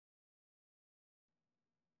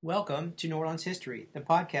Welcome to New Orleans History, the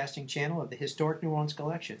podcasting channel of the Historic New Orleans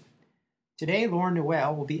Collection. Today, Lauren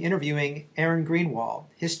Noel will be interviewing Aaron Greenwald,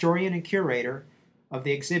 historian and curator of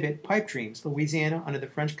the exhibit Pipe Dreams, Louisiana under the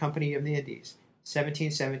French Company of the Indies,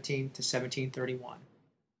 1717 to 1731.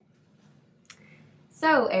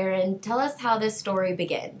 So, Aaron, tell us how this story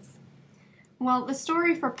begins. Well, the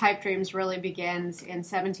story for Pipe Dreams really begins in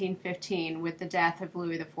 1715 with the death of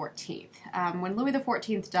Louis XIV. When Louis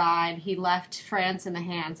XIV died, he left France in the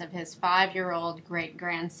hands of his 5-year-old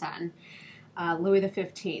great-grandson, Louis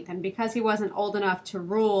XV. And because he wasn't old enough to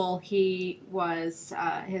rule, his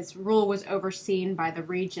rule was overseen by the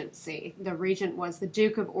regency. The regent was the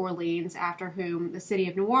Duke of Orleans, after whom the city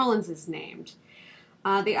of New Orleans is named.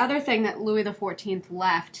 The other thing that Louis XIV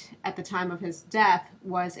left at the time of his death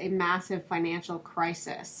was a massive financial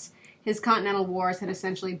crisis. His continental wars had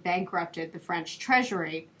essentially bankrupted the French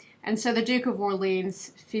treasury, and so the Duke of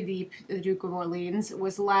Orleans, Philippe, the Duke of Orleans,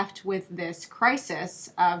 was left with this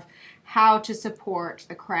crisis of how to support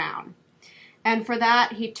the crown. And for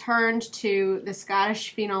that, he turned to the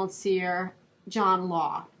Scottish financier John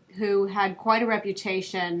Law, who had quite a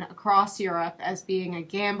reputation across Europe as being a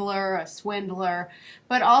gambler, a swindler,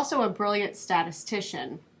 but also a brilliant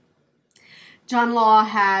statistician. John Law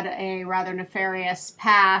had a rather nefarious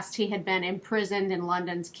past. He had been imprisoned in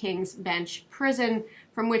London's King's Bench prison,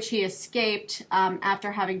 from which he escaped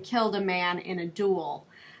after having killed a man in a duel.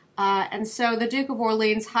 And so the Duke of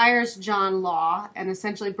Orleans hires John Law and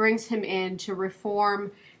essentially brings him in to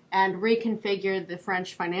reform and reconfigure the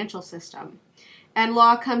French financial system. And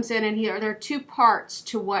Law comes in, and there are two parts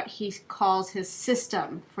to what he calls his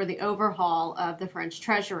system for the overhaul of the French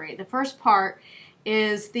treasury. The first part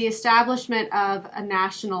is the establishment of a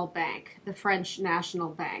national bank, the French National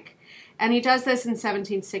Bank. And he does this in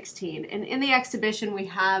 1716. And in the exhibition, we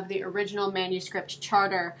have the original manuscript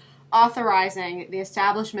charter authorizing the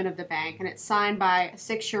establishment of the bank, and it's signed by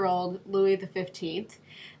 6-year-old Louis XV,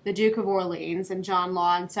 the Duke of Orleans, and John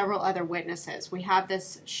Law, and several other witnesses. We have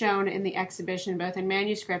this shown in the exhibition both in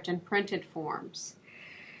manuscript and printed forms.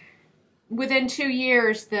 Within 2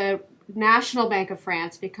 years, the National Bank of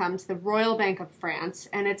France becomes the Royal Bank of France,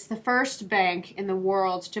 and it's the first bank in the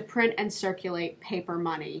world to print and circulate paper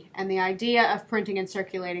money. And the idea of printing and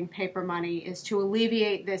circulating paper money is to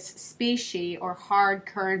alleviate this specie or hard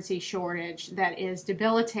currency shortage that is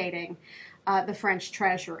debilitating the French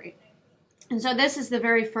treasury. And so this is the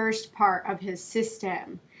very first part of his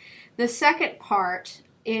system. The second part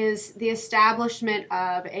is the establishment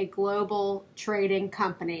of a global trading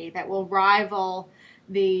company that will rival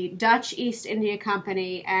the Dutch East India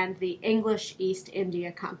Company and the English East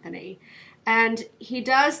India Company. And he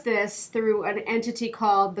does this through an entity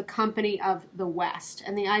called the Company of the West.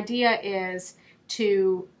 And the idea is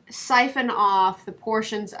to siphon off the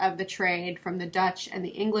portions of the trade from the Dutch and the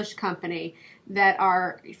English company that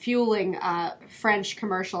are fueling French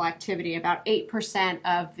commercial activity. About 8%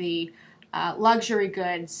 of the luxury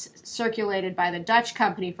goods circulated by the Dutch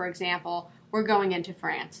company, for example, were going into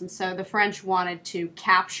France. And so the French wanted to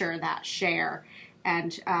capture that share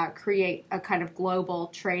and create a kind of global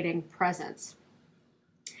trading presence.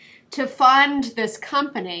 To fund this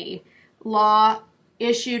company, Law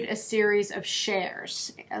issued a series of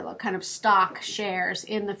shares, kind of stock shares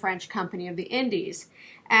in the French Company of the Indies.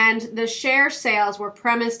 And the share sales were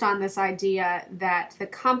premised on this idea that the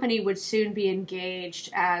company would soon be engaged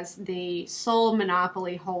as the sole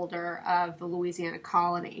monopoly holder of the Louisiana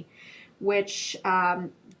colony, which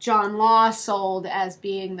John Law sold as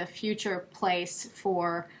being the future place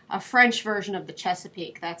for a French version of the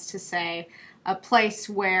Chesapeake. That's to say, a place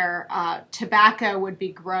where tobacco would be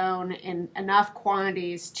grown in enough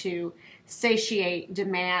quantities to satiate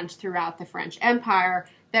demand throughout the French Empire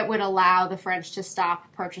that would allow the French to stop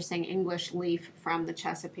purchasing English leaf from the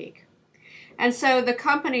Chesapeake. And so the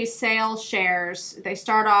company's sales shares, they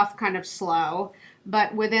start off kind of slow,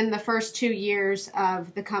 but within the first 2 years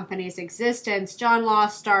of the company's existence, John Law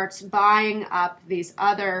starts buying up these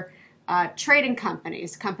other trading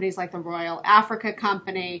companies like the Royal Africa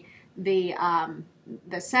Company, the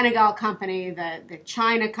Senegal Company, the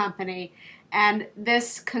China Company, and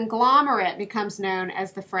this conglomerate becomes known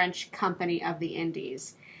as the French Company of the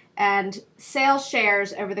Indies. And sales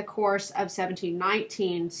shares over the course of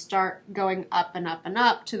 1719 start going up and up and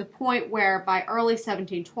up to the point where by early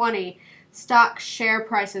 1720, stock share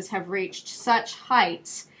prices have reached such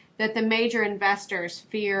heights that the major investors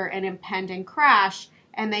fear an impending crash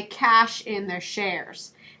and they cash in their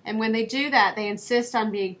shares. And when they do that, they insist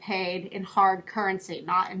on being paid in hard currency,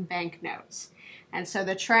 not in banknotes. And so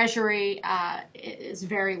the treasury is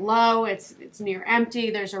very low. It's near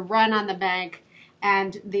empty. There's a run on the bank.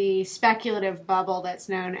 and the speculative bubble that's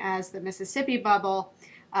known as the Mississippi Bubble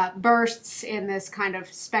bursts in this kind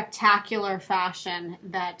of spectacular fashion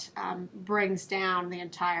that brings down the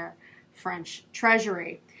entire French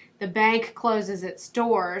treasury. The bank closes its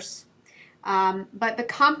doors, but the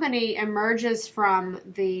company emerges from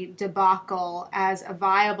the debacle as a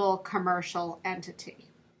viable commercial entity.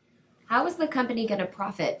 How is the company going to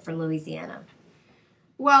profit from Louisiana?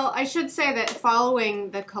 Well, I should say that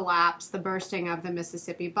following the collapse, the bursting of the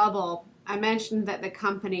Mississippi Bubble, I mentioned that the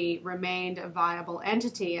company remained a viable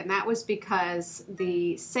entity, and that was because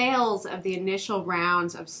the sales of the initial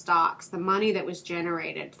rounds of stocks, the money that was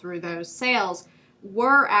generated through those sales,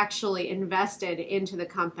 were actually invested into the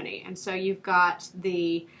company. And so you've got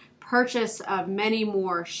the purchase of many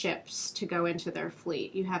more ships to go into their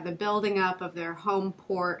fleet. You have the building up of their home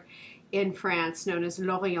port in France known as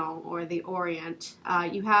L'Orient, or the Orient.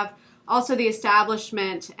 You have also the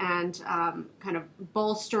establishment and kind of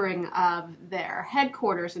bolstering of their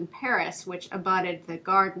headquarters in Paris, which abutted the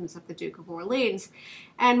gardens of the Duke of Orleans.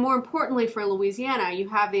 And more importantly for Louisiana, you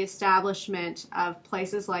have the establishment of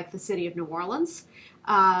places like the city of New Orleans,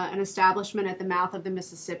 an establishment at the mouth of the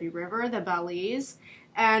Mississippi River, the Balize,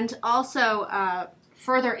 and also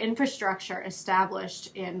further infrastructure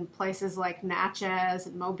established in places like Natchez,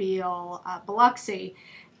 Mobile, Biloxi.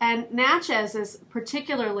 And Natchez is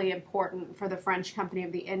particularly important for the French Company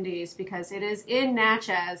of the Indies because it is in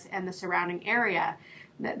Natchez and the surrounding area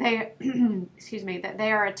that they, that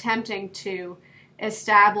they are attempting to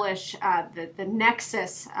establish the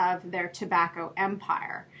nexus of their tobacco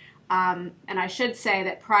empire. And I should say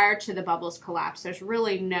that prior to the bubble's collapse, there's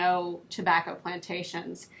really no tobacco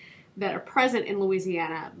plantations that are present in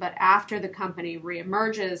Louisiana, but after the company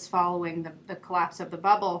reemerges following the collapse of the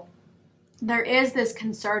bubble, there is this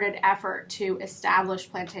concerted effort to establish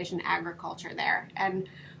plantation agriculture there. And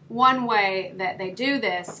one way that they do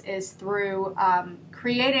this is through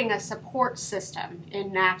creating a support system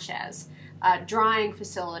in Natchez, drying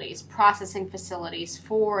facilities, processing facilities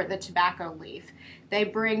for the tobacco leaf. They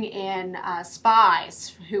bring in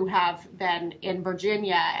spies who have been in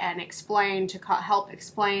Virginia and help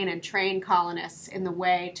explain and train colonists in the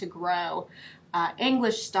way to grow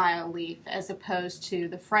English-style leaf as opposed to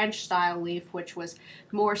the French-style leaf, which was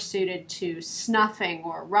more suited to snuffing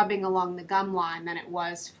or rubbing along the gum line than it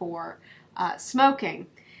was for smoking.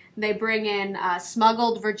 They bring in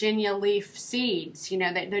smuggled Virginia leaf seeds.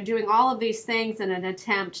 They're doing all of these things in an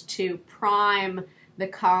attempt to prime the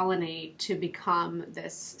colony to become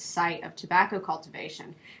this site of tobacco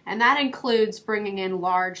cultivation. And that includes bringing in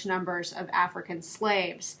large numbers of African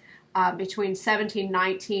slaves. Between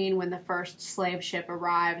 1719, when the first slave ship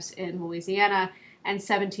arrives in Louisiana, and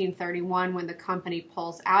 1731, when the company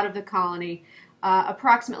pulls out of the colony,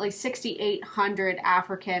 approximately 6,800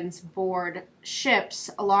 Africans board ships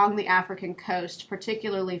along the African coast,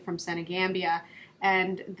 particularly from Senegambia.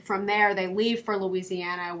 And from there, they leave for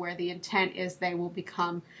Louisiana, where the intent is they will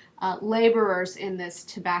become laborers in this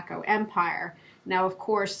tobacco empire. Now, of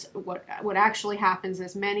course, what actually happens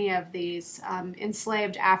is many of these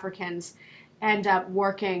enslaved Africans end up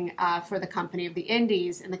working for the Company of the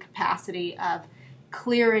Indies in the capacity of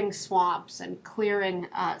clearing swamps and clearing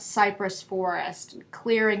cypress forest, and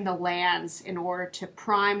clearing the lands in order to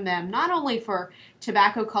prime them, not only for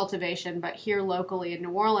tobacco cultivation, but here locally in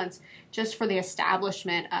New Orleans, just for the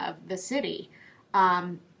establishment of the city.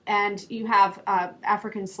 And you have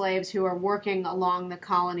African slaves who are working along the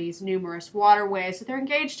colony's numerous waterways. So they're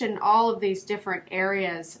engaged in all of these different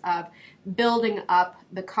areas of building up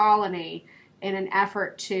the colony in an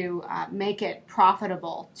effort to make it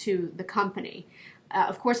profitable to the company.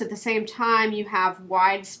 Of course, at the same time, you have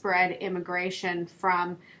widespread immigration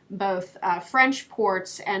from both French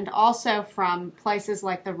ports and also from places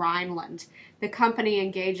like the Rhineland. The company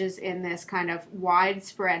engages in this kind of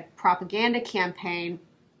widespread propaganda campaign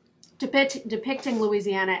depicting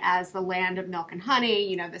Louisiana as the land of milk and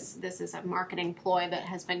honey. This is a marketing ploy that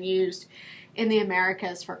has been used in the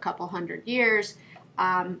Americas for a couple hundred years,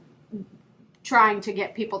 trying to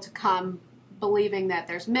get people to come believing that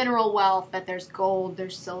there's mineral wealth, that there's gold,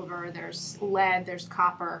 there's silver, there's lead, there's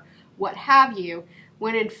copper, what have you,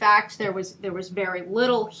 when in fact there was very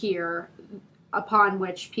little here upon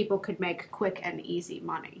which people could make quick and easy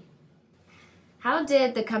money. How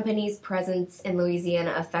did the company's presence in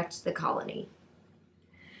Louisiana affect the colony?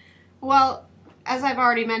 Well, as I've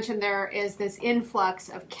already mentioned, there is this influx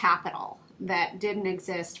of capital that didn't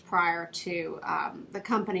exist prior to the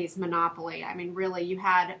company's monopoly. I mean, really, you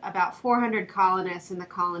had about 400 colonists in the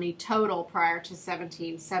colony total prior to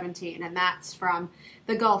 1717, and that's from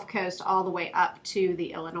the Gulf Coast all the way up to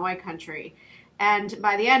the Illinois country. And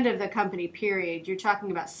by the end of the company period, you're talking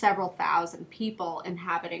about several thousand people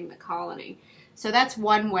inhabiting the colony. So that's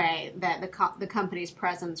one way that the company's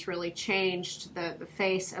presence really changed the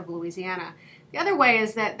face of Louisiana. The other way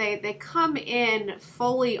is that they come in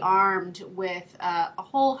fully armed with a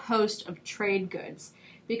whole host of trade goods,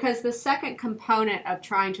 because the second component of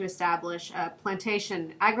trying to establish a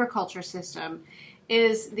plantation agriculture system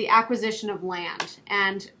is the acquisition of land.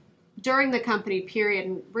 And during the company period,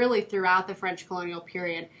 and really throughout the French colonial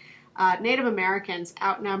period, Native Americans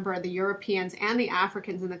outnumber the Europeans and the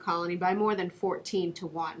Africans in the colony by more than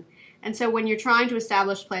 14-1. And so when you're trying to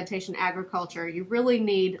establish plantation agriculture, you really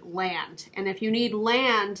need land. And if you need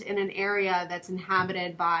land in an area that's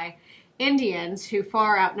inhabited by Indians who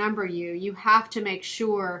far outnumber you, you have to make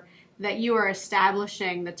sure that you are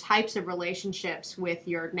establishing the types of relationships with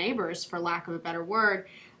your neighbors, for lack of a better word,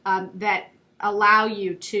 that allow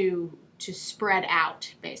you to spread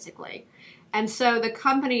out, basically. And so the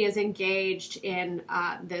company is engaged in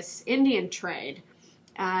this Indian trade,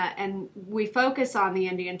 and we focus on the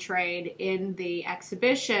Indian trade in the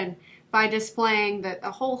exhibition by displaying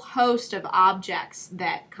a whole host of objects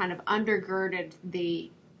that kind of undergirded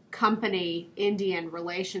the company-Indian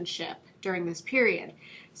relationship during this period.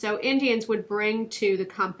 So Indians would bring to the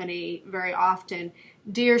company very often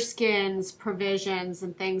deer skins, provisions,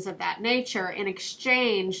 and things of that nature. In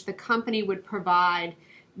exchange, the company would provide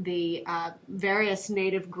the various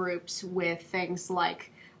native groups with things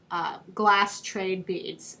like glass trade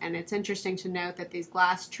beads. And it's interesting to note that these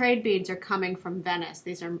glass trade beads are coming from Venice.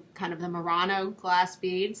 These are kind of the Murano glass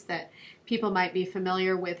beads that people might be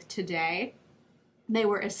familiar with today. They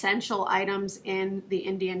were essential items in the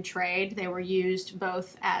Indian trade. They were used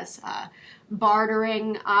both as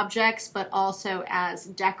bartering objects, but also as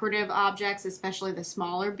decorative objects, especially the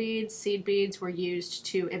smaller beads. Seed beads were used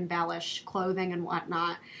to embellish clothing and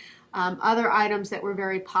whatnot. Other items that were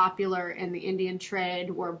very popular in the Indian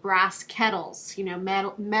trade were brass kettles,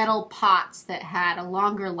 metal pots that had a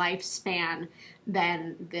longer lifespan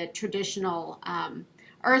than the traditional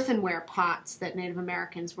earthenware pots that Native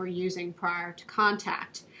Americans were using prior to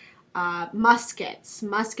contact. Muskets,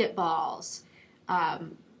 musket balls,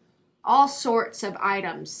 all sorts of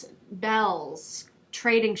items, bells,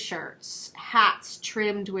 trading shirts, hats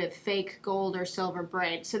trimmed with fake gold or silver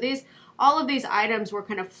braid. So all of these items were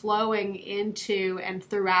kind of flowing into and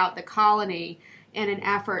throughout the colony in an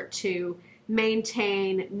effort to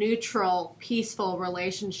maintain neutral, peaceful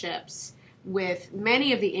relationships with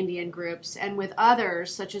many of the Indian groups and with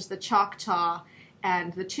others, such as the Choctaw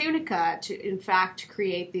and the Tunica, to in fact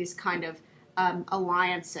create these kind of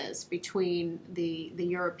alliances between the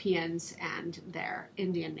Europeans and their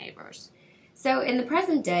Indian neighbors. So in the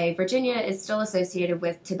present day, Virginia is still associated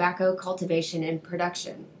with tobacco cultivation and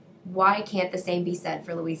production. Why can't the same be said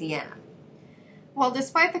for Louisiana? Well,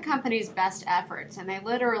 despite the company's best efforts, and they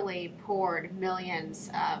literally poured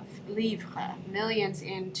millions of livres, millions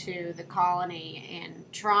into the colony in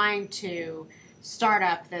trying to start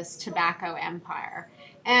up this tobacco empire.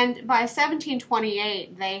 And by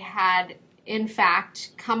 1728, they had, in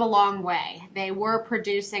fact, come a long way. They were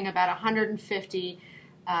producing about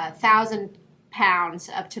 150,000 pounds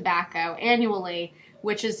of tobacco annually,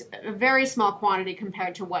 which is a very small quantity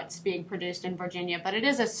compared to what's being produced in Virginia, but it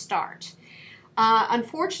is a start.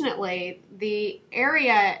 Unfortunately, the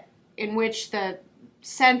area in which the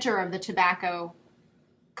center of the tobacco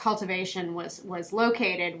cultivation was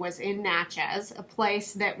located was in Natchez, a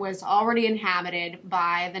place that was already inhabited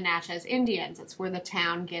by the Natchez Indians. It's where the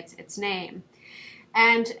town gets its name.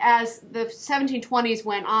 And as the 1720s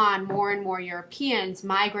went on, more and more Europeans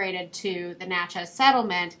migrated to the Natchez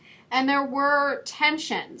settlement, and there were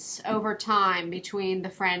tensions over time between the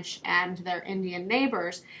French and their Indian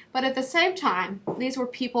neighbors. But at the same time, these were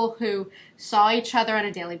people who saw each other on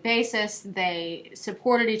a daily basis. They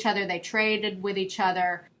supported each other. They traded with each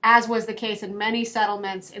other. As was the case in many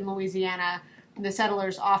settlements in Louisiana, the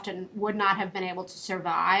settlers often would not have been able to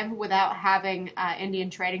survive without having Indian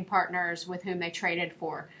trading partners with whom they traded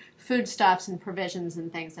for foodstuffs and provisions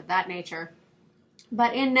and things of that nature.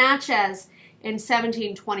 But in Natchez, in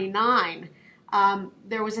 1729,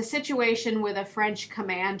 there was a situation with a French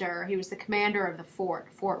commander. He was the commander of the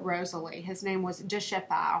fort, Fort Rosalie. His name was de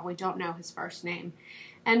Chapau. We don't know his first name.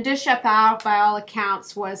 And de Chapau, by all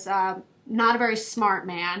accounts, was not a very smart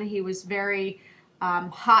man. He was very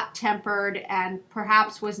hot-tempered and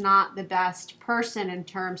perhaps was not the best person in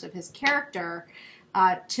terms of his character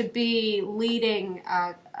to be leading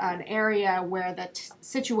an area where the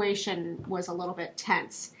situation was a little bit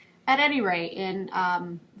tense. At any rate, in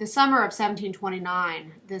the summer of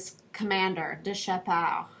 1729, this commander, de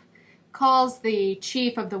Chapau, calls the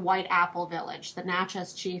chief of the White Apple Village, the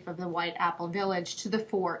Natchez chief of the White Apple Village, to the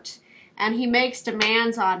fort, and he makes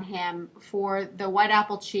demands on him for the White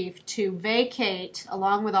Apple chief to vacate,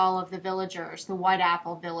 along with all of the villagers, the White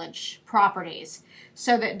Apple Village properties,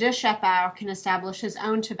 so that de Chapau can establish his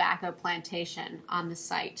own tobacco plantation on the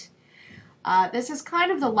site. This is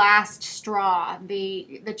kind of the last straw.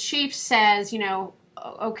 The chief says,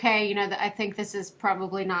 okay, I think this is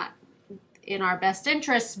probably not in our best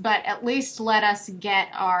interests, but at least let us get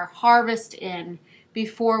our harvest in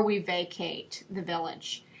before we vacate the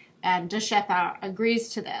village. And de Chapau agrees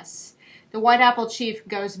to this. The White Apple chief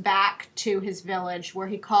goes back to his village where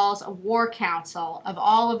he calls a war council of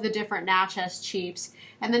all of the different Natchez chiefs.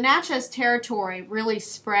 And the Natchez territory really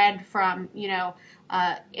spread from,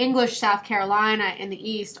 English South Carolina in the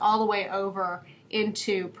east all the way over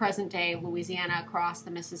into present-day Louisiana across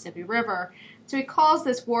the Mississippi River. So he calls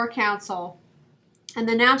this war council, and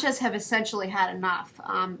the Natchez have essentially had enough.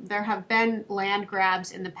 There have been land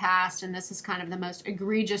grabs in the past, and this is kind of the most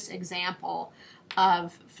egregious example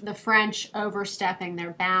of the French overstepping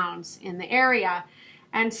their bounds in the area.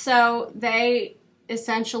 And so they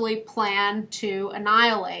essentially plan to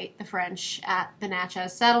annihilate the French at the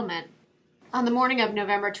Natchez settlement. On the morning of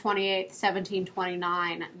November 28,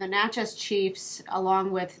 1729, the Natchez chiefs,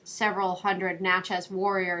 along with several hundred Natchez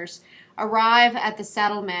warriors, arrive at the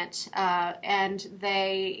settlement and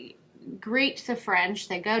they greet the French.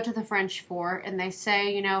 They go to the French fort and they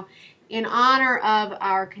say, in honor of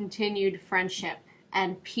our continued friendship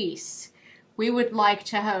and peace, we would like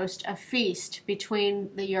to host a feast between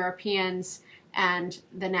the Europeans and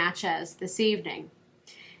the Natchez this evening.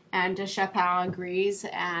 And de Chapau agrees,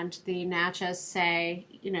 and the Natchez say,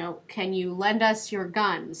 can you lend us your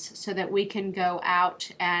guns so that we can go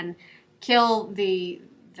out and kill the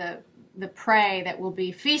prey that will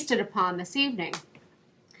be feasted upon this evening?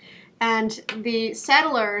 And the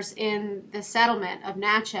settlers in the settlement of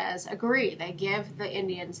Natchez agree. They give the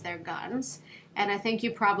Indians their guns, and I think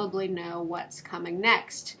you probably know what's coming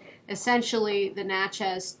next. Essentially, the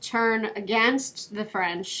Natchez turn against the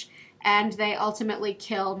French, and they ultimately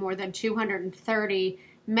kill more than 230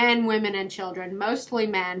 men, women, and children, mostly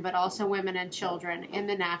men, but also women and children in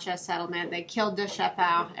the Natchez settlement. They killed de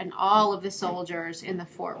Chapau and all of the soldiers in the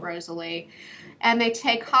Fort Rosalie, and they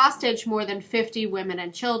take hostage more than 50 women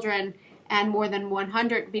and children and more than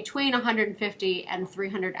between 150 and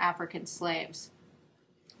 300 African slaves.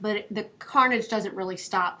 But the carnage doesn't really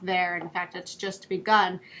stop there. In fact, it's just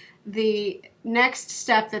begun. The next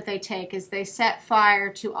step that they take is they set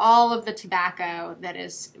fire to all of the tobacco that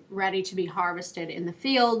is ready to be harvested in the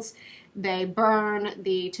fields. They burn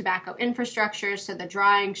the tobacco infrastructure, so the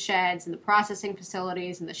drying sheds and the processing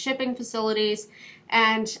facilities and the shipping facilities.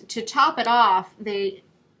 And to top it off, they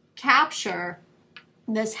capture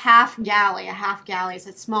this half galley. A half galley is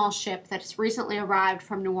a small ship that has recently arrived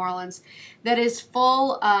from New Orleans that is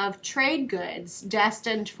full of trade goods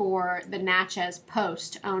destined for the Natchez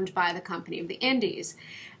Post, owned by the Company of the Indies.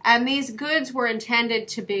 And these goods were intended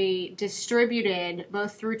to be distributed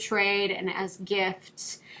both through trade and as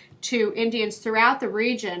gifts to Indians throughout the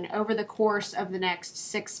region over the course of the next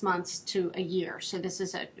 6 months to a year. So this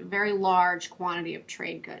is a very large quantity of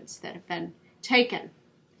trade goods that have been taken.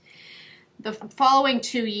 The following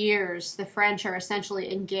 2 years, the French are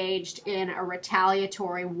essentially engaged in a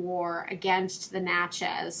retaliatory war against the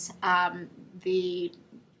Natchez. The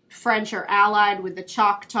French are allied with the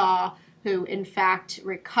Choctaw, who in fact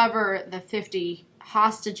recover the 50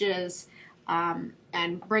 hostages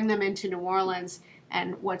and bring them into New Orleans.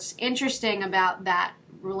 And what's interesting about that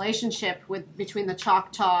relationship between the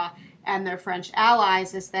Choctaw and their French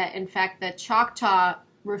allies is that in fact the Choctaw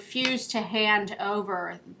refused to hand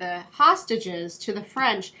over the hostages to the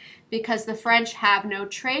French because the French have no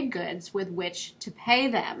trade goods with which to pay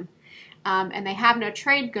them. And they have no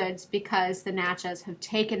trade goods because the Natchez have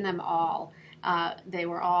taken them all. They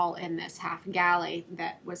were all in this half galley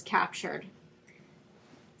that was captured.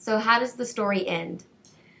 So how does the story end?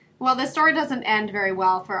 Well, the story doesn't end very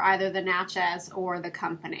well for either the Natchez or the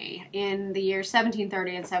company. In the years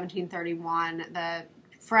 1730 and 1731, the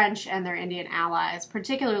French and their Indian allies,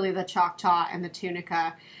 particularly the Choctaw and the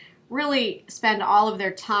Tunica, really spend all of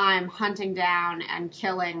their time hunting down and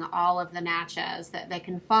killing all of the Natchez that they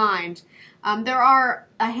can find. There are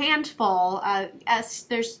a handful, it's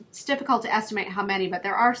difficult to estimate how many, but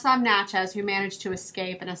there are some Natchez who manage to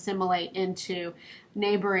escape and assimilate into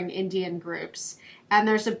neighboring Indian groups. And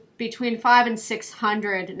there's between 500 and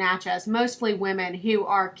 600 Natchez, mostly women, who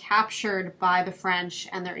are captured by the French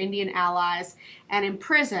and their Indian allies and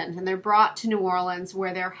imprisoned. And they're brought to New Orleans,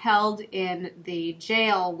 where they're held in the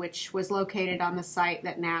jail, which was located on the site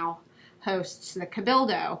that now hosts the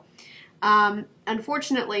Cabildo.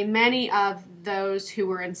 Unfortunately, many of those who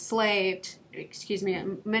were enslaved,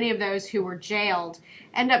 many of those who were jailed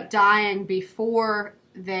end up dying before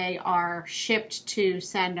they are shipped to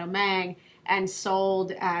Saint-Domingue and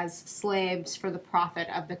sold as slaves for the profit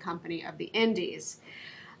of the Company of the Indies.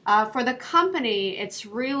 For the company, it's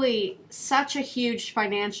really such a huge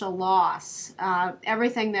financial loss.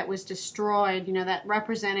 Everything that was destroyed, that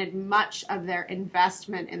represented much of their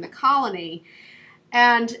investment in the colony.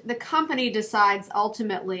 And the company decides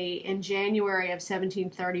ultimately in January of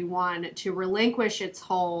 1731 to relinquish its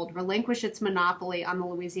hold, relinquish its monopoly on the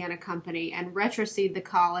Louisiana Company, and retrocede the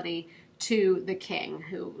colony to the king,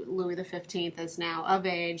 who Louis XV is now of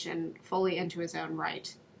age and fully into his own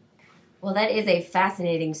right. Well, that is a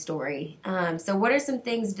fascinating story. So what are some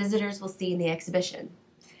things visitors will see in the exhibition?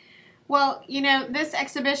 Well, this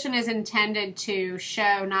exhibition is intended to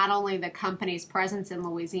show not only the company's presence in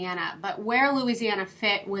Louisiana, but where Louisiana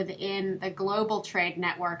fit within the global trade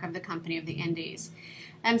network of the Company of the Indies.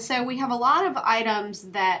 And so we have a lot of items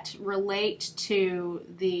that relate to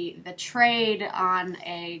the trade on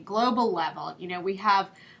a global level. We have,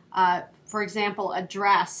 for example, a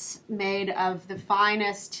dress made of the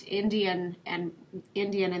finest Indian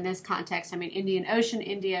in this context, Indian Ocean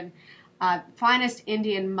Indian, finest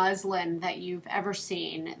Indian muslin that you've ever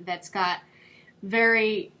seen, that's got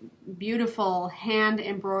very beautiful hand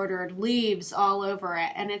embroidered leaves all over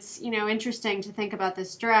it. And it's, interesting to think about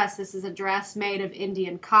this dress. This is a dress made of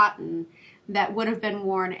Indian cotton that would have been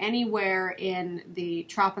worn anywhere in the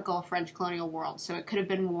tropical French colonial world. So it could have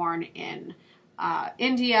been worn in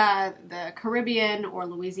India, the Caribbean, or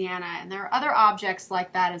Louisiana, and there are other objects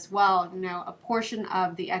like that as well. A portion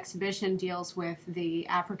of the exhibition deals with the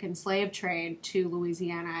African slave trade to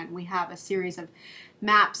Louisiana, and we have a series of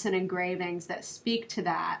maps and engravings that speak to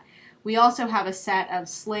that. We also have a set of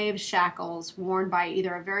slave shackles worn by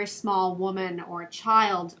either a very small woman or a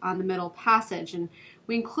child on the Middle Passage, and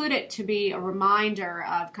we include it to be a reminder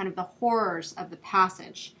of kind of the horrors of the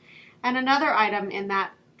passage. And another item in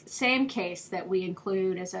that same case that we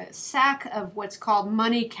include is a sack of what's called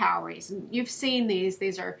money cowries. And you've seen these.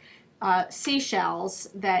 These are seashells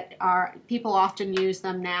that people often use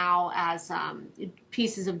them now as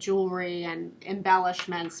pieces of jewelry and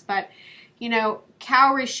embellishments. But,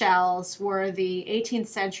 cowrie shells were the 18th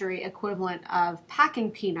century equivalent of packing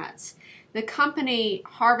peanuts. The company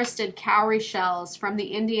harvested cowrie shells from the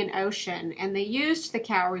Indian Ocean, and they used the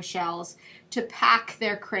cowrie shells to pack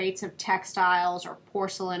their crates of textiles or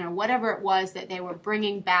porcelain or whatever it was that they were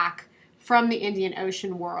bringing back from the Indian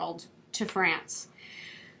Ocean world to France.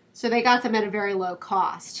 So they got them at a very low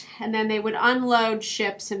cost. And then they would unload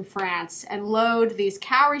ships in France and load these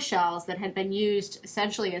cowrie shells that had been used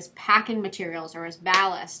essentially as packing materials or as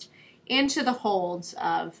ballast into the holds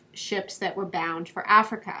of ships that were bound for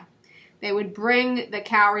Africa. They would bring the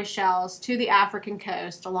cowrie shells to the African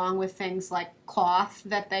coast along with things like cloth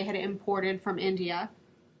that they had imported from India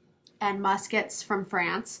and muskets from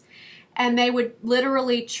France. And they would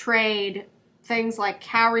literally trade things like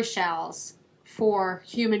cowrie shells for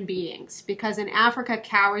human beings, because in Africa,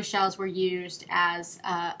 cowrie shells were used as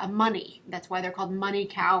a money. That's why they're called money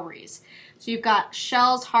cowries. So you've got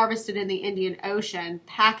shells harvested in the Indian Ocean,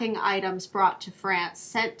 packing items brought to France,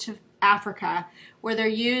 sent to Africa, where they're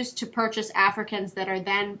used to purchase Africans that are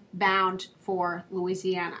then bound for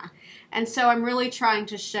Louisiana. And so I'm really trying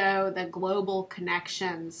to show the global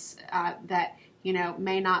connections that,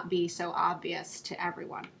 may not be so obvious to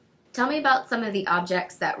everyone. Tell me about some of the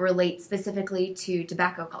objects that relate specifically to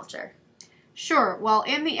tobacco culture. Sure. Well,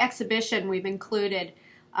 in the exhibition, we've included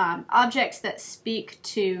objects that speak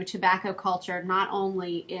to tobacco culture, not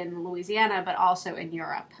only in Louisiana, but also in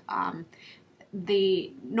Europe.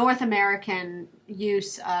 The North American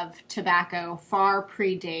use of tobacco far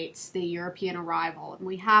predates the European arrival. And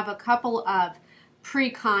we have a couple of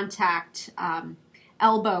pre-contact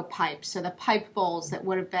elbow pipes, so the pipe bowls that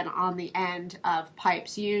would have been on the end of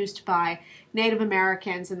pipes used by Native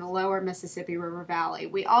Americans in the lower Mississippi River Valley.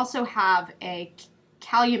 We also have a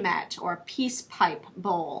calumet or peace pipe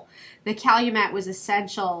bowl. The calumet was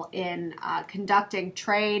essential in conducting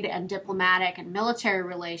trade and diplomatic and military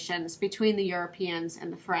relations between the Europeans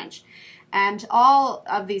and the French. And all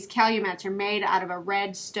of these calumets are made out of a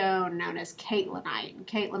red stone known as catlinite. And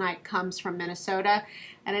catlinite comes from Minnesota.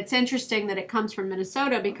 And it's interesting that it comes from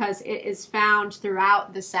Minnesota because it is found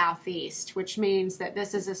throughout the Southeast, which means that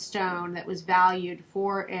this is a stone that was valued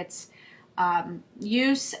for its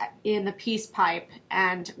use in the peace pipe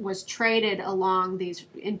and was traded along these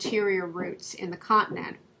interior routes in the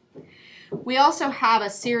continent. We also have a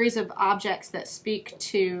series of objects that speak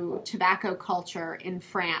to tobacco culture in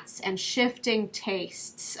France and shifting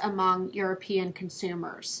tastes among European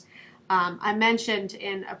consumers. I mentioned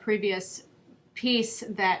in a previous piece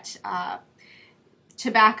that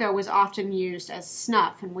tobacco was often used as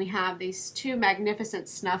snuff, and we have these two magnificent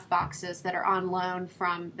snuff boxes that are on loan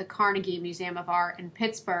from the Carnegie Museum of Art in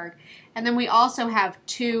Pittsburgh. And then we also have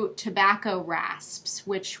two tobacco rasps,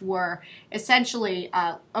 which were essentially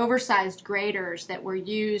oversized graters that were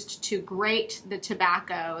used to grate the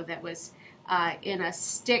tobacco that was in a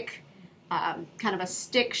stick, kind of a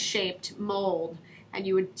stick-shaped mold. And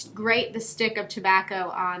you would grate the stick of tobacco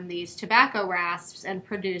on these tobacco rasps and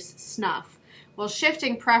produce snuff. Well,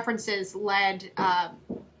 shifting preferences led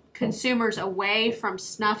consumers away from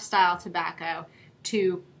snuff-style tobacco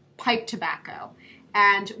to pipe tobacco.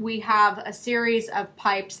 And we have a series of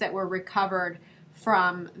pipes that were recovered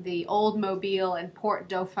from the old Mobile and Port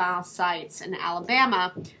Dauphin sites in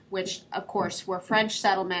Alabama, which, of course, were French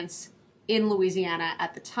settlements in Louisiana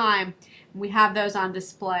at the time. We have those on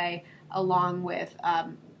display along with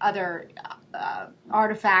other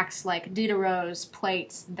artifacts like Diderot's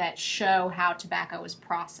plates that show how tobacco was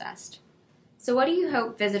processed. So what do you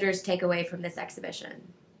hope visitors take away from this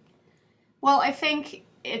exhibition? Well, I think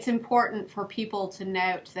it's important for people to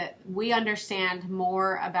note that we understand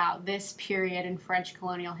more about this period in French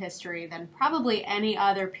colonial history than probably any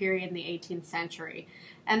other period in the 18th century.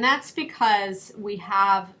 And that's because we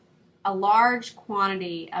have a large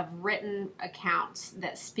quantity of written accounts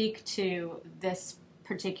that speak to this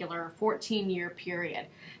particular 14-year period.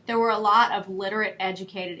 There were a lot of literate,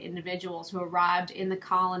 educated individuals who arrived in the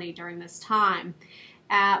colony during this time.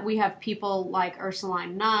 We have people like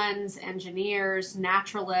Ursuline nuns, engineers,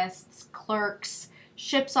 naturalists, clerks,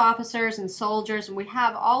 ship's officers, and soldiers, and we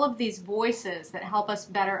have all of these voices that help us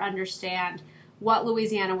better understand what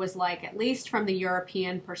Louisiana was like, at least from the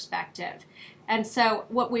European perspective. And so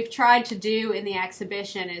what we've tried to do in the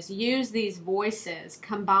exhibition is use these voices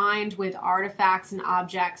combined with artifacts and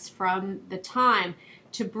objects from the time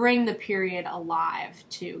to bring the period alive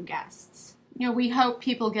to guests. You know, we hope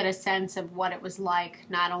people get a sense of what it was like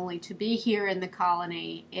not only to be here in the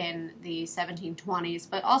colony in the 1720s,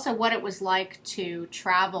 but also what it was like to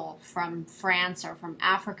travel from France or from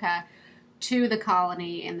Africa to the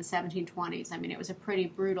colony in the 1720s. I mean, it was a pretty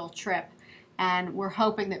brutal trip. And we're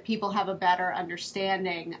hoping that people have a better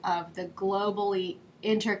understanding of the globally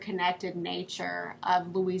interconnected nature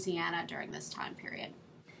of Louisiana during this time period.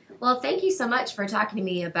 Well, thank you so much for talking to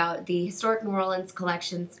me about the Historic New Orleans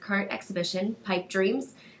Collection's current exhibition, Pipe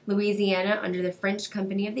Dreams, Louisiana under the French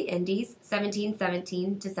Company of the Indies,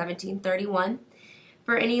 1717 to 1731.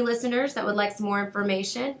 For any listeners that would like some more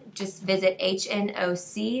information, just visit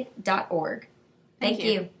hnoc.org. Thank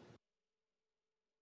you.